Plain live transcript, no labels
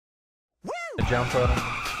jump at him.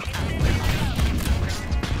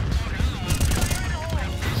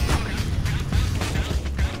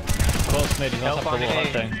 Close mid, he's on top of the little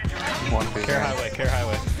thing. Care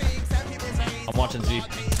highway. I'm watching Z.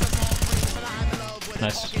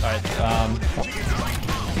 Nice. Alright,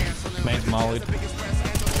 main mollied.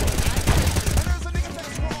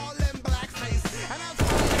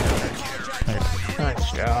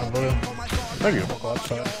 Nice job, Blue. Thank you.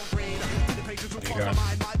 You got it.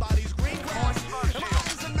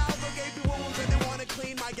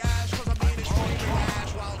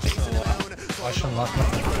 Watch him left.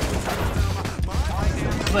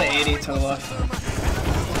 Put 80 to the left.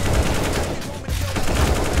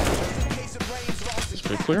 Is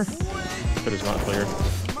it clear? It is not clear.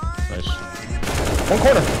 Nice. One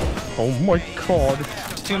corner! Oh my god.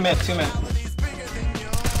 It's 2 mid, 2 mid.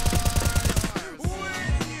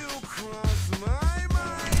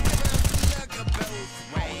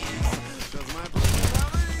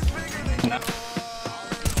 No.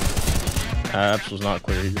 Abs was not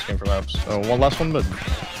clear, he just came from abs. Oh, one last one, but...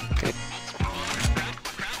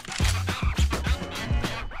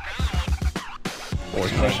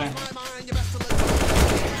 He's pushing.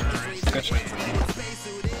 Good shot.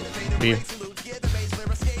 B.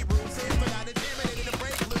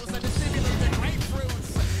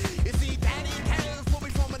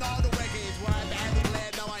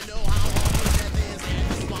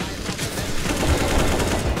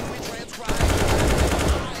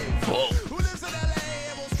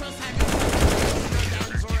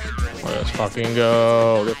 Let's fucking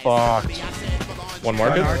go. Get fucked. One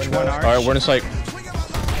market? Alright, we're in sight.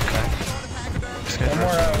 One more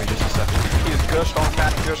out. He's gushed on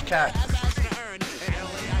cat, gush cat.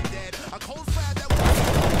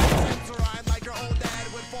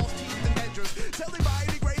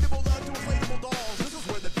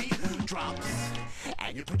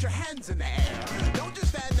 And you put your hands in the air. Don't just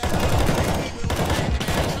stand there.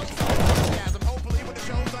 Hopefully when the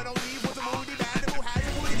shows I don't leave with a moody band who has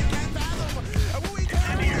a moody you can't fathom. And we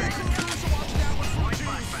can't so watch down with fruit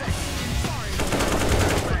juice. Sorry.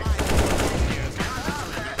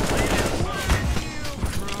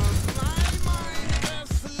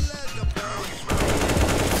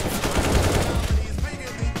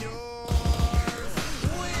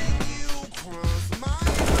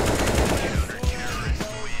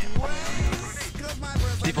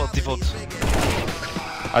 Default.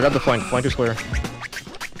 I got the flank. Flank is clear.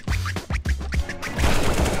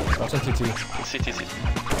 Watch on CT. CT.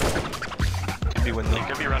 Could be window. He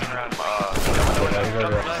could be running around.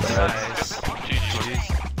 Nice. GG.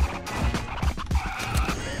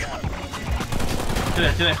 Do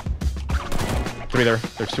it. 3 there.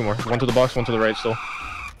 There's 2 more. 1 to the box, 1 to the right still.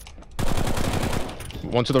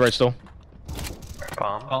 1 to the right still.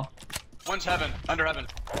 Bomb. One's heaven. Under heaven.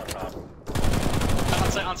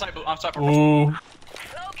 On site. Ooh.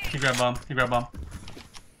 He grabbed bomb.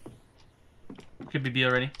 Could be B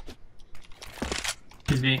already.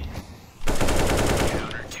 He's B.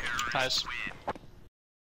 Nice.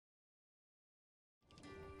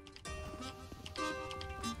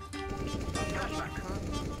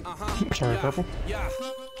 Sorry, purple.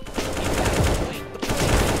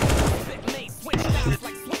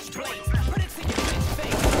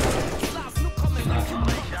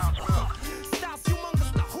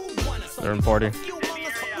 They're in party.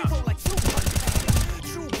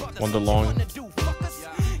 1 to long.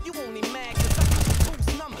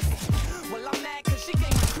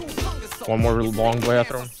 One more long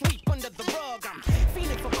bathroom.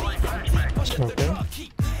 Okay.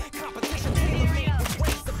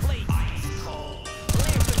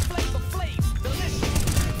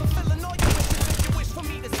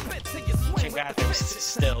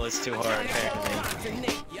 Still is too hard.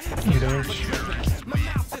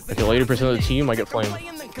 I kill 80% of the team, I get flame.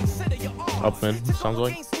 Up mid, sounds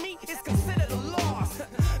like.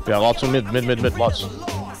 Yeah, lots of mid, lots.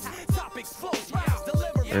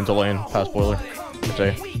 They're into lane, past boiler.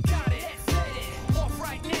 Okay.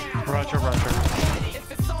 Roger.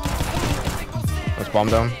 Let's bomb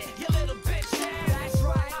down.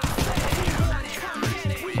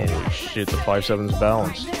 Holy shit, the 5-7's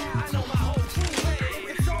balanced.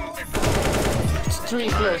 3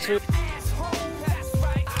 clear, 3.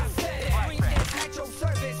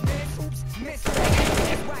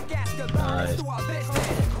 Nice.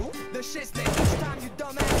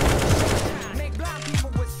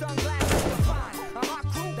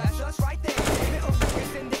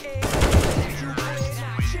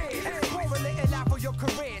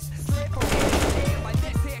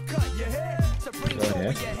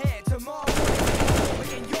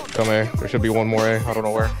 Come here. There should be one more A. I don't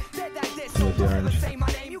know where. With the orange.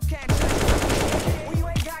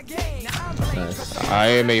 I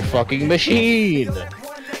am a fucking machine.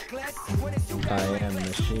 I am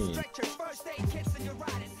machine.